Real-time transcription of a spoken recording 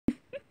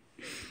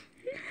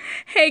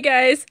Hey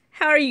guys,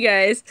 how are you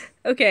guys?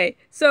 Okay,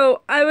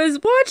 so I was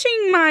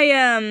watching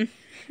my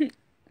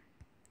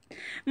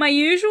my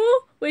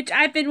usual, which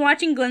I've been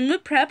watching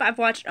Glenwood Prep. I've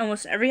watched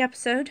almost every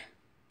episode.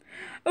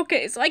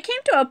 Okay, so I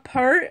came to a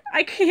part.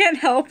 I can't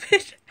help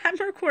it. I'm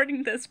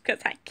recording this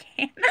because I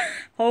can't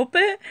help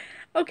it.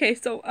 Okay,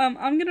 so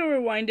I'm gonna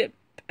rewind it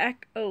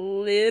back a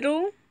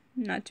little,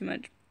 not too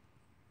much.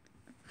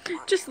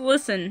 Just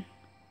listen.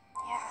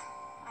 Yeah,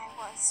 I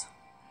was.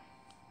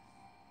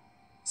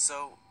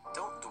 So,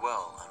 don't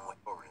dwell on what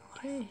you're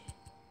in life. Okay.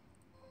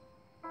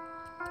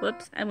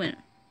 Whoops, I went.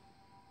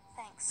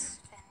 Thanks,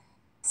 Finn.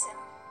 Sim.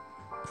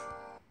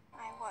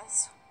 I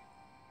was.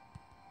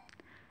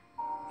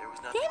 There was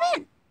nothing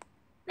Damn it!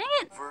 Dang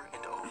it! over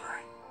and over,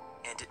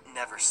 and it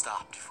never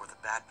stopped for the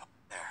bad part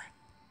there.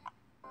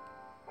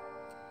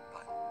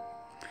 But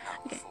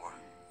not before.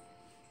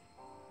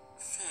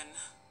 Finn.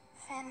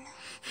 Finn.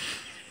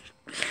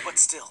 But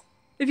still.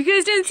 If you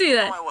guys didn't see No,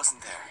 that, I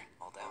wasn't there.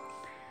 All down.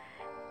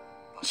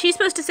 she's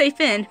supposed to say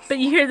Finn, but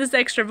you hear this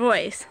extra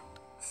voice.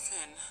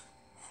 Finn.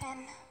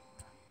 Finn.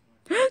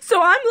 So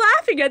I'm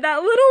laughing at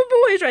that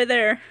little voice right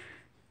there.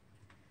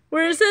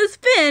 Where it says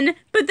Finn,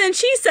 but then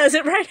she says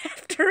it right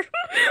after,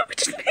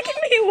 which is making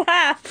me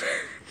laugh.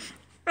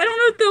 I don't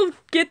know if they'll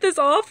get this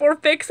off or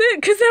fix it,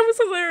 because that was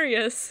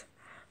hilarious.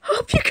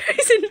 Hope you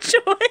guys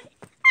enjoy.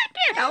 I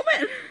can't help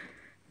it.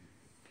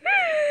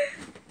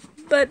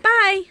 But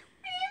bye.